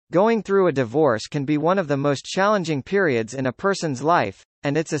Going through a divorce can be one of the most challenging periods in a person's life,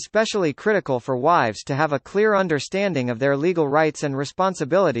 and it's especially critical for wives to have a clear understanding of their legal rights and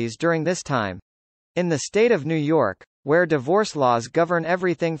responsibilities during this time. In the state of New York, where divorce laws govern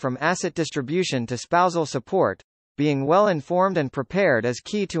everything from asset distribution to spousal support, being well informed and prepared is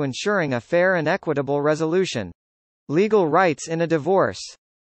key to ensuring a fair and equitable resolution. Legal rights in a divorce.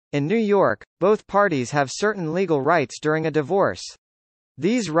 In New York, both parties have certain legal rights during a divorce.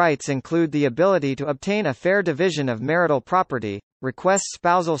 These rights include the ability to obtain a fair division of marital property, request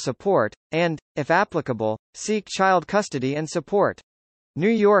spousal support, and, if applicable, seek child custody and support. New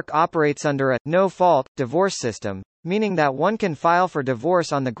York operates under a no-fault divorce system, meaning that one can file for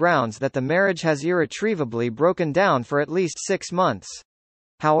divorce on the grounds that the marriage has irretrievably broken down for at least 6 months.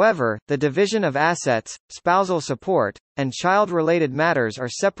 However, the division of assets, spousal support, and child-related matters are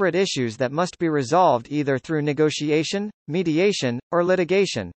separate issues that must be resolved either through negotiation, mediation, or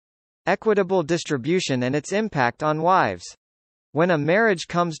litigation. Equitable distribution and its impact on wives. When a marriage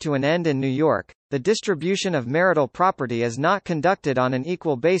comes to an end in New York, the distribution of marital property is not conducted on an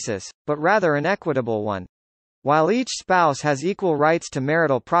equal basis, but rather an equitable one. While each spouse has equal rights to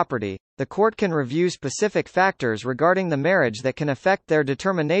marital property, the court can review specific factors regarding the marriage that can affect their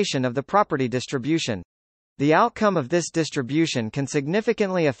determination of the property distribution. The outcome of this distribution can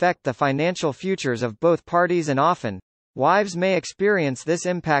significantly affect the financial futures of both parties, and often, wives may experience this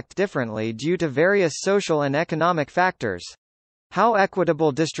impact differently due to various social and economic factors. How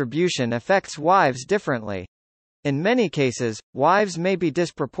equitable distribution affects wives differently. In many cases, wives may be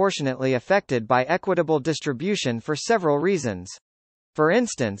disproportionately affected by equitable distribution for several reasons. For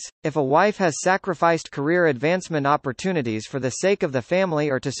instance, if a wife has sacrificed career advancement opportunities for the sake of the family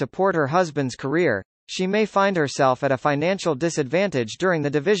or to support her husband's career, she may find herself at a financial disadvantage during the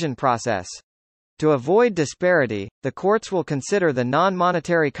division process. To avoid disparity, the courts will consider the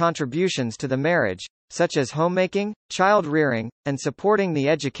non-monetary contributions to the marriage, such as homemaking, child-rearing, and supporting the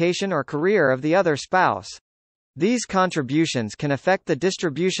education or career of the other spouse. These contributions can affect the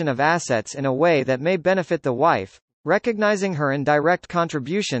distribution of assets in a way that may benefit the wife, recognizing her indirect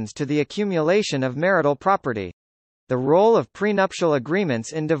contributions to the accumulation of marital property. The role of prenuptial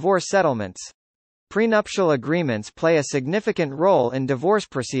agreements in divorce settlements. Prenuptial agreements play a significant role in divorce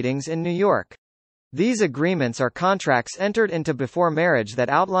proceedings in New York. These agreements are contracts entered into before marriage that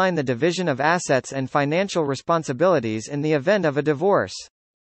outline the division of assets and financial responsibilities in the event of a divorce.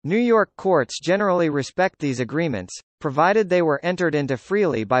 New York courts generally respect these agreements, provided they were entered into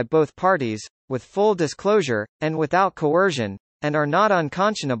freely by both parties, with full disclosure, and without coercion, and are not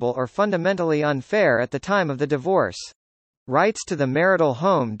unconscionable or fundamentally unfair at the time of the divorce. Rights to the marital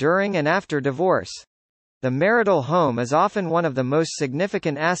home during and after divorce. The marital home is often one of the most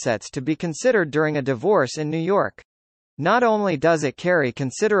significant assets to be considered during a divorce in New York. Not only does it carry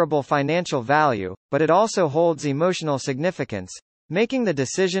considerable financial value, but it also holds emotional significance, making the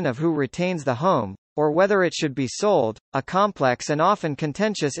decision of who retains the home, or whether it should be sold, a complex and often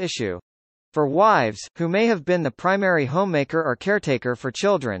contentious issue. For wives, who may have been the primary homemaker or caretaker for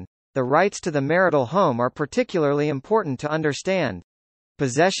children, the rights to the marital home are particularly important to understand.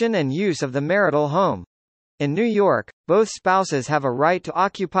 Possession and use of the marital home. In New York, both spouses have a right to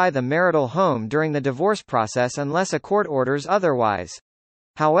occupy the marital home during the divorce process unless a court orders otherwise.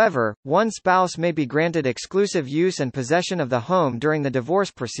 However, one spouse may be granted exclusive use and possession of the home during the divorce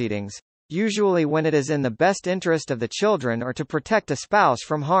proceedings, usually when it is in the best interest of the children or to protect a spouse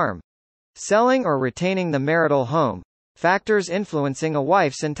from harm. Selling or retaining the marital home. Factors influencing a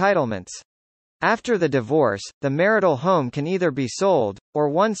wife's entitlements. After the divorce, the marital home can either be sold, or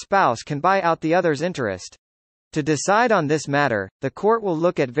one spouse can buy out the other's interest. To decide on this matter, the court will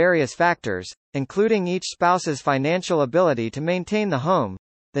look at various factors, including each spouse's financial ability to maintain the home,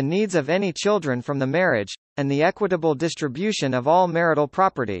 the needs of any children from the marriage, and the equitable distribution of all marital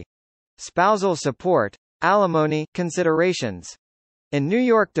property. Spousal support, alimony considerations. In New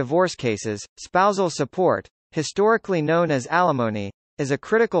York divorce cases, spousal support, historically known as alimony, is a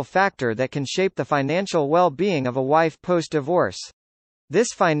critical factor that can shape the financial well-being of a wife post-divorce. This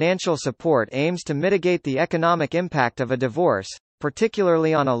financial support aims to mitigate the economic impact of a divorce,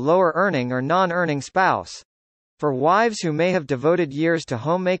 particularly on a lower-earning or non-earning spouse. For wives who may have devoted years to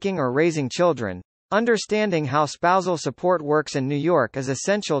homemaking or raising children, understanding how spousal support works in New York is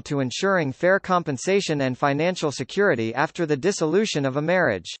essential to ensuring fair compensation and financial security after the dissolution of a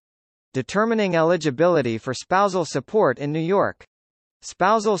marriage. Determining eligibility for spousal support in New York.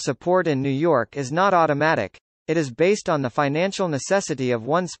 Spousal support in New York is not automatic. It is based on the financial necessity of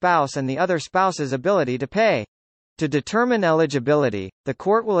one spouse and the other spouse's ability to pay. To determine eligibility, the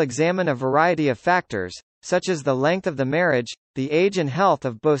court will examine a variety of factors, such as the length of the marriage, the age and health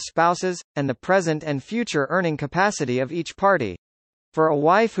of both spouses, and the present and future earning capacity of each party. For a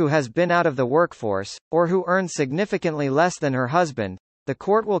wife who has been out of the workforce, or who earns significantly less than her husband, the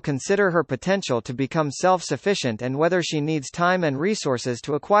court will consider her potential to become self-sufficient and whether she needs time and resources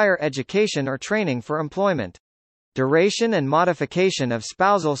to acquire education or training for employment. Duration and modification of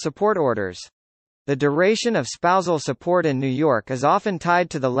spousal support orders. The duration of spousal support in New York is often tied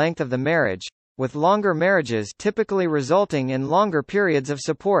to the length of the marriage, with longer marriages typically resulting in longer periods of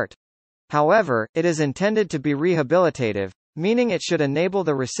support. However, it is intended to be rehabilitative, meaning it should enable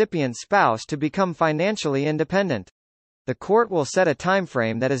the recipient spouse to become financially independent. The court will set a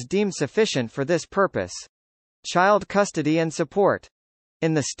timeframe that is deemed sufficient for this purpose. Child custody and support.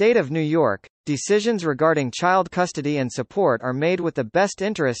 In the state of New York, decisions regarding child custody and support are made with the best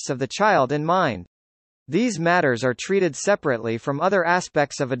interests of the child in mind. These matters are treated separately from other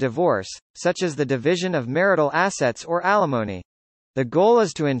aspects of a divorce, such as the division of marital assets or alimony. The goal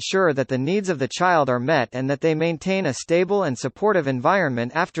is to ensure that the needs of the child are met and that they maintain a stable and supportive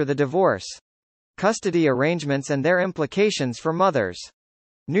environment after the divorce. Custody arrangements and their implications for mothers.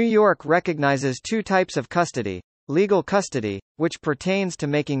 New York recognizes two types of custody: legal custody, which pertains to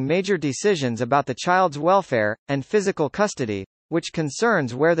making major decisions about the child's welfare, and physical custody, which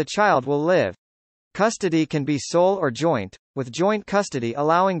concerns where the child will live. Custody can be sole or joint, with joint custody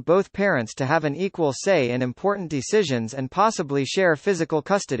allowing both parents to have an equal say in important decisions and possibly share physical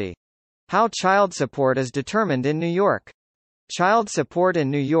custody. How child support is determined in New York. Child support in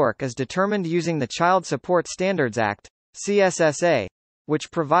New York is determined using the Child Support Standards Act, CSSA,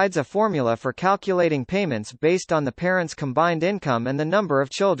 which provides a formula for calculating payments based on the parent's combined income and the number of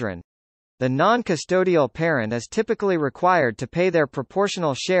children. The non-custodial parent is typically required to pay their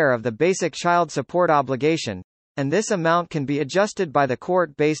proportional share of the basic child support obligation, and this amount can be adjusted by the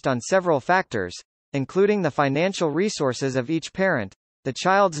court based on several factors, including the financial resources of each parent, the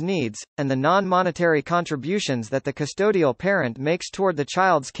child's needs, and the non-monetary contributions that the custodial parent makes toward the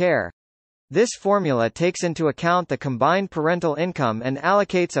child's care. This formula takes into account the combined parental income and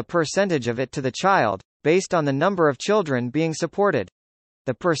allocates a percentage of it to the child, based on the number of children being supported.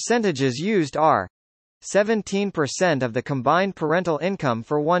 The percentages used are 17% of the combined parental income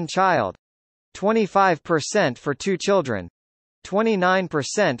for one child, 25% for two children,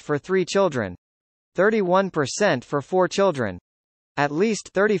 29% for three children, 31% for four children, at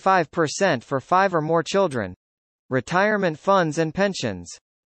least 35% for five or more children. Retirement funds and pensions.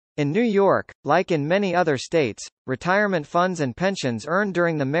 In New York, like in many other states, retirement funds and pensions earned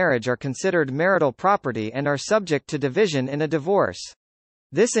during the marriage are considered marital property and are subject to division in a divorce.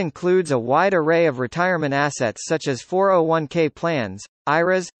 This includes a wide array of retirement assets such as 401k plans,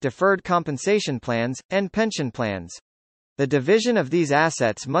 IRAs, deferred compensation plans, and pension plans. The division of these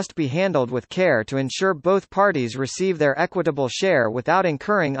assets must be handled with care to ensure both parties receive their equitable share without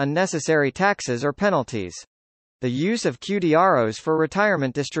incurring unnecessary taxes or penalties. The use of QDROs for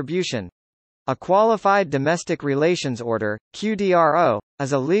retirement distribution. A Qualified Domestic Relations Order, QDRO,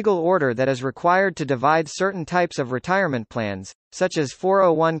 is a legal order that is required to divide certain types of retirement plans, such as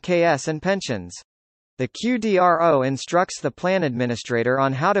 401ks and pensions. The QDRO instructs the plan administrator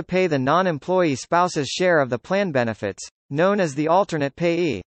on how to pay the non-employee spouse's share of the plan benefits, known as the alternate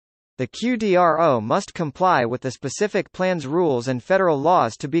payee. The QDRO must comply with the specific plan's rules and federal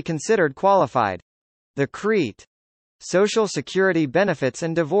laws to be considered qualified. The CREAT. Social Security benefits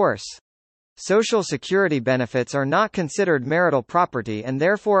and divorce. Social Security benefits are not considered marital property and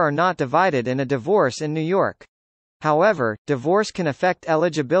therefore are not divided in a divorce in New York. However, divorce can affect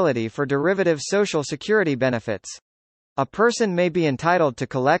eligibility for derivative Social Security benefits. A person may be entitled to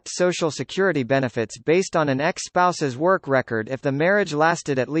collect Social Security benefits based on an ex-spouse's work record if the marriage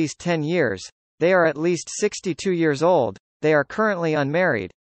lasted at least 10 years, they are at least 62 years old, they are currently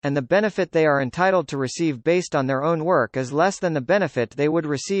unmarried, and the benefit they are entitled to receive based on their own work is less than the benefit they would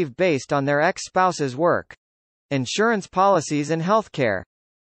receive based on their ex-spouse's work. Insurance policies and health care.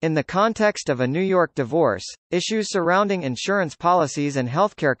 In the context of a New York divorce, issues surrounding insurance policies and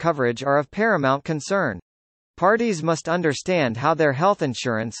healthcare coverage are of paramount concern. Parties must understand how their health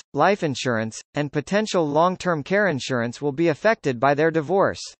insurance, life insurance, and potential long-term care insurance will be affected by their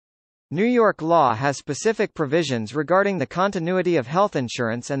divorce. New York law has specific provisions regarding the continuity of health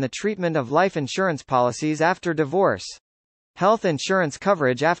insurance and the treatment of life insurance policies after divorce. Health insurance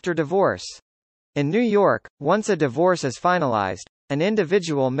coverage after divorce. In New York, once a divorce is finalized, an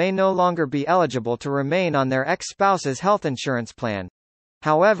individual may no longer be eligible to remain on their ex-spouse's health insurance plan.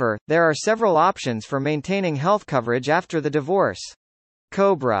 However, there are several options for maintaining health coverage after the divorce.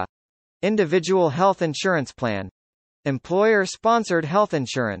 COBRA. Individual health insurance plan. Employer-sponsored health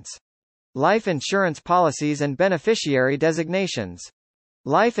insurance. Life insurance policies and beneficiary designations.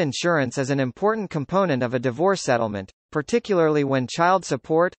 Life insurance is an important component of a divorce settlement, particularly when child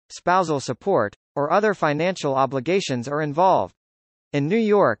support, spousal support, or other financial obligations are involved. In New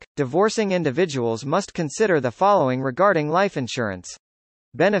York, divorcing individuals must consider the following regarding life insurance.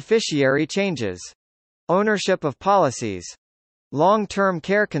 Beneficiary changes. Ownership of policies. Long-term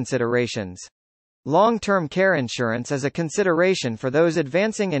care considerations. Long-term care insurance is a consideration for those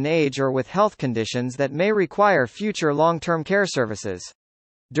advancing in age or with health conditions that may require future long-term care services.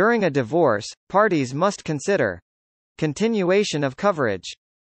 During a divorce, parties must consider continuation of coverage.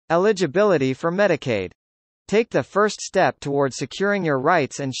 Eligibility for Medicaid. Take the first step toward securing your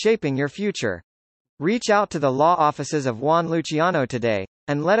rights and shaping your future. Reach out to the law offices of Juan Luciano today,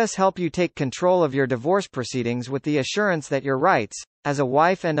 and let us help you take control of your divorce proceedings with the assurance that your rights, as a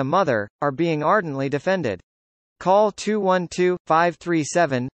wife and a mother, are being ardently defended. Call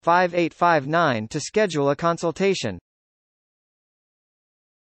 212-537-5859 to schedule a consultation.